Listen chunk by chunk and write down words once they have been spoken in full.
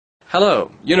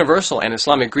Hello, universal and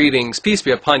Islamic greetings, peace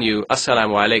be upon you,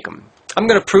 assalamu alaikum. I'm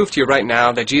going to prove to you right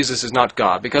now that Jesus is not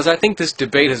God, because I think this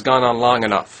debate has gone on long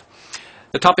enough.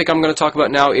 The topic I'm going to talk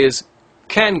about now is,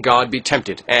 can God be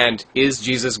tempted, and is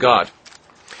Jesus God?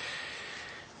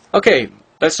 Okay,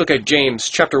 let's look at James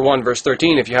chapter 1, verse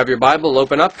 13. If you have your Bible,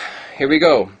 open up. Here we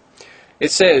go.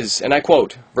 It says, and I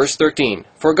quote, verse 13,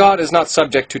 "For God is not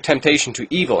subject to temptation to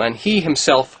evil, and He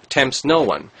Himself tempts no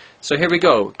one." So here we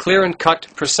go, clear and cut,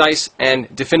 precise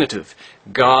and definitive.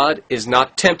 God is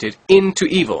not tempted into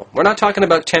evil. We're not talking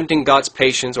about tempting God's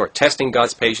patience or testing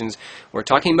God's patience. We're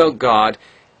talking about God.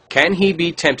 Can He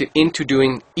be tempted into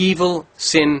doing evil,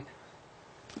 sin,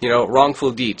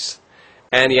 wrongful deeds?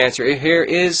 And the answer here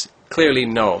is clearly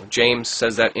no. James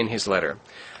says that in his letter.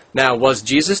 Now, was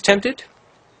Jesus tempted?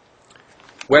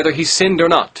 Whether He sinned or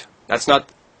not, that's not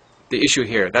the issue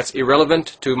here. That's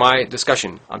irrelevant to my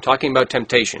discussion. I'm talking about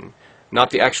temptation, not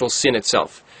the actual sin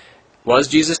itself. Was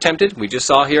Jesus tempted? We just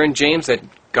saw here in James that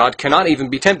God cannot even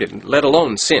be tempted, let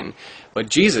alone sin. But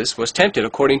Jesus was tempted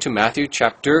according to Matthew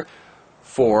chapter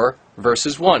 4,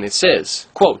 verses 1. It says,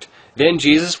 quote, "Then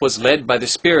Jesus was led by the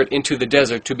Spirit into the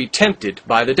desert to be tempted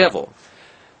by the devil."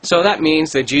 So that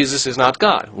means that Jesus is not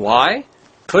God. Why?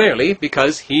 Clearly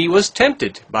because He was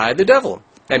tempted by the devil.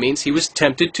 That means He was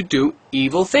tempted to do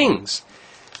evil things.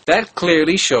 That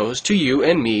clearly shows to you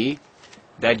and me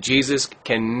that Jesus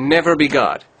can never be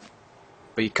God.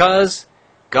 Because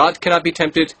God cannot be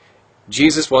tempted,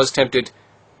 Jesus was tempted,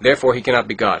 therefore He cannot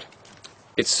be God.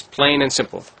 It's plain and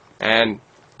simple. And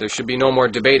there should be no more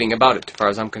debating about it, as far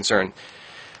as I'm concerned.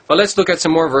 But let's look at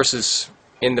some more verses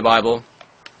in the Bible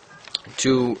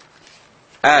to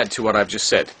add to what I've just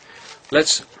said.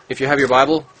 If you have your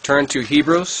Bible, turn to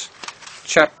Hebrews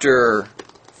chapter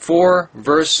 4,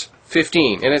 verse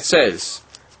 15, and it says,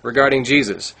 regarding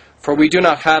Jesus, "For we do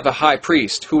not have a high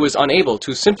priest who is unable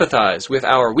to sympathize with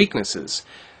our weaknesses,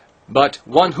 but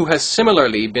one who has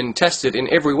similarly been tested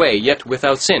in every way, yet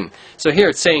without sin." So here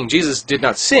it's saying Jesus did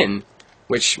not sin,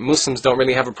 which Muslims don't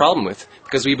really have a problem with,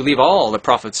 because we believe all the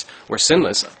prophets were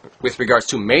sinless with regards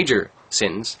to major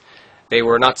sins. They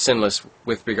were not sinless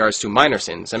with regards to minor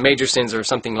sins. And major sins are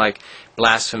something like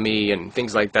blasphemy and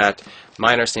things like that.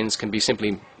 Minor sins can be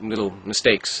simply little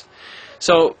mistakes.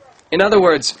 So, in other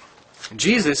words,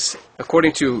 Jesus,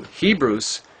 according to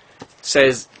Hebrews,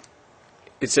 says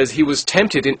He was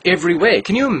tempted in every way.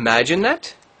 Can you imagine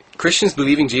that? Christians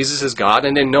believing Jesus is God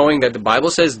and then knowing that the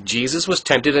Bible says Jesus was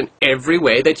tempted in every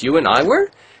way that you and I were?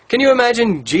 Can you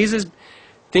imagine Jesus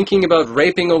thinking about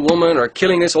raping a woman or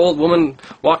killing this old woman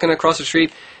walking across the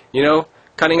street,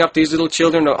 cutting up these little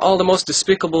children, or all the most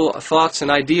despicable thoughts and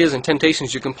ideas and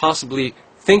temptations you can possibly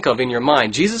think of in your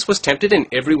mind? Jesus was tempted in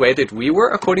every way that we were,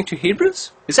 according to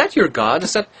Hebrews? Is that your God?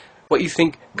 Is that what you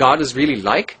think God is really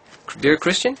like, dear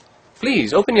Christian?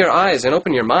 Please, open your eyes and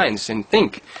open your minds and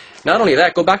think. Not only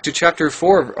that, go back to chapter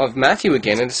 4 of Matthew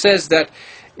again, and it says that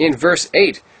in verse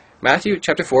 8, Matthew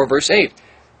chapter 4, verse 8,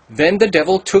 "Then the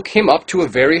devil took him up to a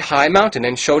very high mountain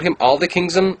and showed him all the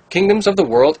kingdoms of the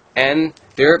world and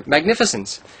their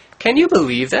magnificence." Can you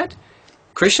believe that?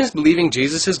 Christians believing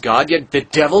Jesus is God, yet the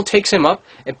devil takes him up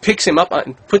and picks him up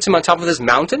and puts him on top of this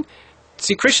mountain?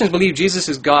 See, Christians believe Jesus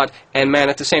is God and man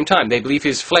at the same time. They believe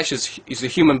His flesh is a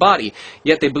human body,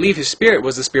 yet they believe His spirit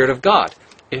was the Spirit of God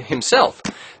Himself.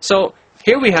 So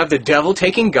here we have the devil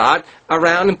taking God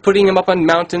around and putting Him up on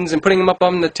mountains and putting Him up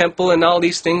on the temple and all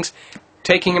these things,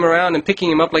 taking Him around and picking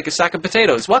Him up like a sack of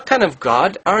potatoes. What kind of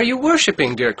God are you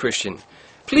worshiping, dear Christian?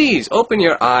 Please open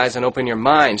your eyes and open your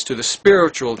minds to the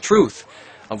spiritual truth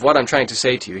of what I'm trying to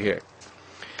say to you here.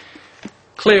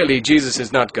 Clearly, Jesus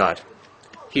is not God.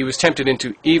 He was tempted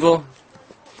into evil.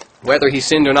 Whether He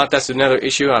sinned or not, that's another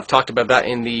issue. I've talked about that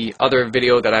in the other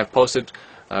video that I've posted,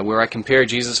 where I compare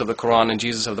Jesus of the Quran and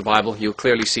Jesus of the Bible. You'll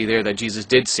clearly see there that Jesus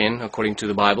did sin according to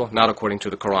the Bible, not according to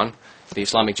the Quran. The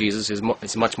Islamic Jesus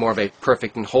is much more of a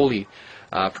perfect and holy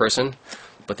person,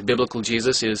 but the biblical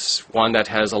Jesus is one that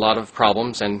has a lot of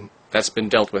problems, and that's been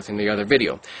dealt with in the other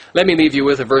video. Let me leave you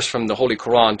with a verse from the Holy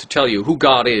Quran to tell you who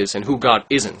God is and who God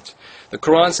isn't. The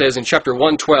Quran says in chapter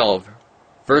 112,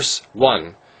 verse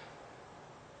 1,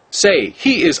 "Say,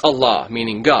 He is Allah,"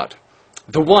 meaning God,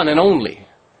 "the one and only,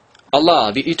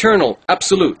 Allah, the eternal,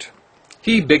 absolute.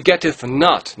 He begetteth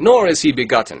not, nor is He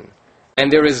begotten,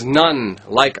 and there is none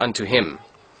like unto Him.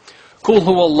 Qul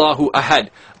huwallahu ahad,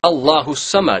 Allahu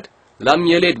samad, lam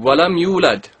yalid walam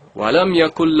yulad, walam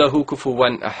yakul lahu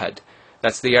kufuwan ahad."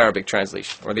 That's the Arabic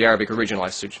translation, or the Arabic original, I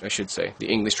should say. The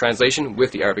English translation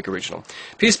with the Arabic original.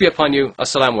 Peace be upon you.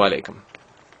 Assalamu alaikum.